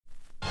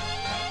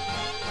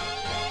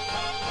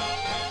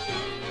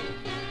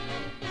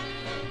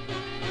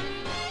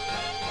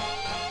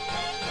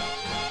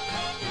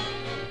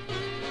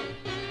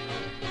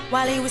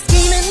While he was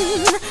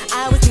scheming,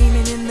 I was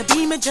beaming in the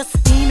beamer, just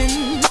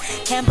steaming.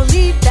 Can't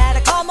believe that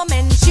I caught my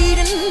man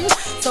cheating.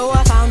 So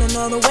I found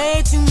another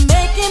way to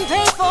make him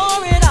pay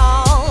for it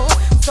all.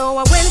 So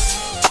I went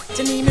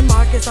to Neiman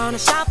Marcus on a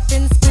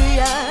shopping spree,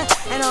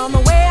 and on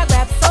the way I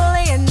grabbed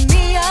Soleil and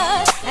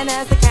Mia. And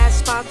as the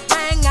cash box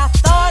rang, I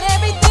thought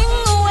everything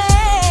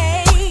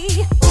away.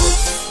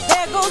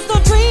 There goes the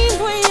dreams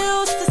we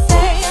used to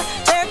say.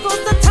 There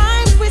goes the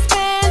times we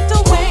spent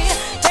away.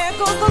 There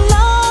goes the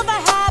love I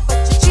had,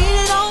 but you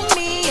cheated on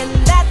me, and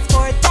that's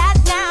for that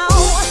now.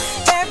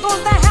 There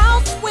goes the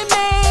house we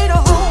made a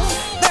home.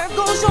 There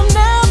goes you'll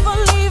never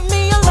leave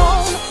me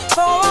alone.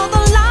 For all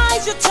the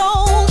lies you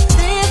told,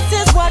 this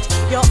is what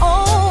you're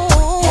on.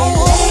 Hey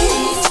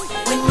ladies,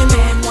 when your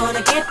man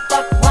wanna get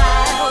buck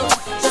wild,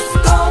 just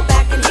go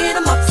back and hit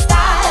him up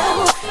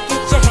style.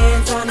 Get your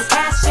hands on his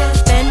cash and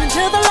spend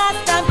until the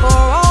last time for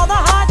all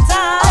the hard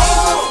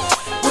times.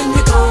 When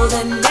you go,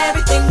 then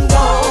everything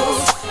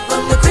goes,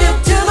 from the crib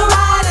to the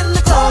ride and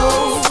the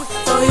clothes.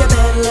 So you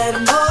better let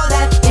him know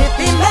that if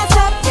he mess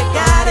up, you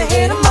gotta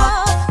hit him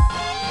up.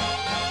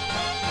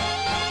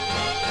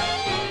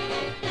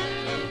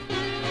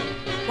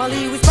 While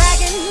he was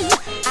bragging,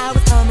 I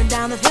was coming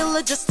down the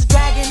hill just a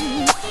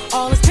dragging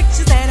all his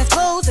pictures and his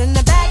clothes in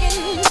the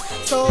bagging.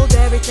 Sold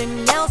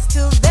everything else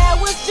till there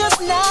was just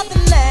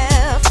nothing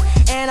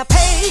left, and I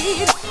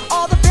paid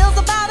all the bills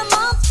about a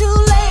month too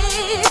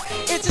late.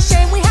 It's a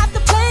shame we have to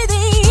play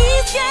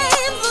these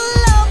games. The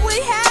love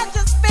we had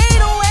just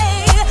fade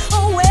away,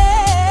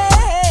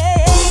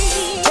 away.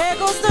 There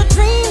goes the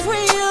dreams we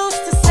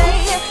used to say.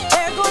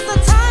 There goes the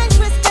times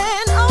we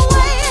spent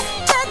away.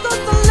 There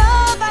goes the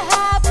love I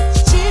had, but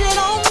you cheated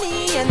on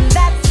me, and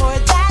that's for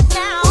that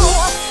now.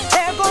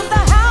 There goes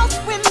the house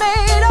we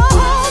made a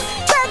home.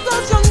 There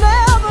goes you'll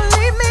never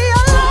leave me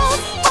alone.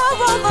 For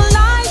all the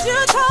lies you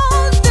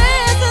told,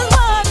 this is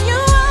what you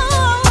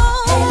own.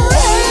 Hey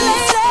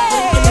ladies,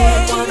 when your man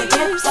wanna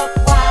get buck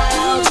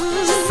wild,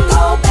 just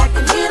go back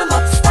and hit him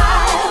up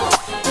style.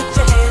 Get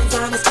your hands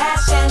on his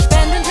cash and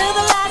spend until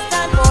the last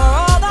time for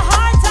all the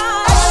hard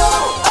times.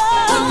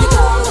 When you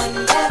go, then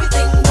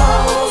everything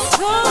goes,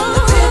 from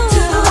the crib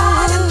to the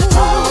ride and the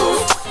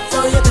clothes. So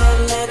you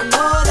better let him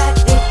know that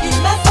if you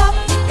mess up,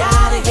 you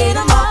gotta hit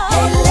him up.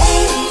 Hey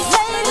ladies,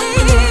 when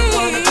your man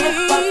wanna get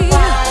buck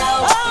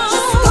wild,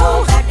 just go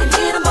back and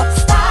hit him up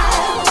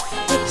style.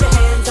 Get your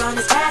hands on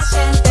his cash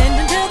and spend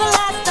until the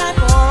last time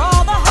for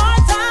all the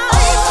hard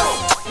times.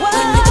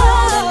 When you go,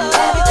 then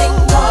everything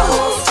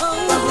goes, from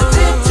the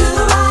crib to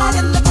the ride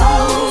and the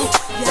clothes.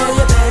 So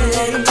you better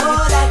let him know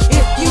that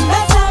if you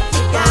mess up,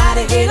 you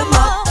gotta hit him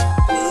up.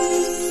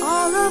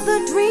 All of the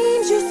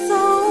dreams you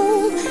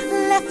sold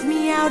left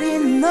me out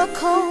in the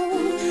cold.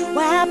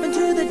 What happened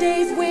to the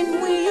days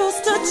when we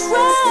used to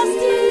trust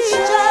each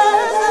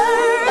other?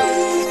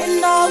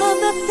 And all of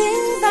the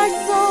things I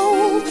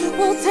sold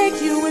will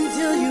take you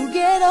until you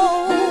get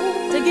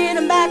old to get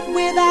them back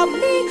without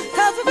me.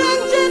 'Cause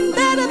revenge is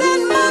better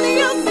than money,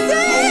 you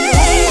see.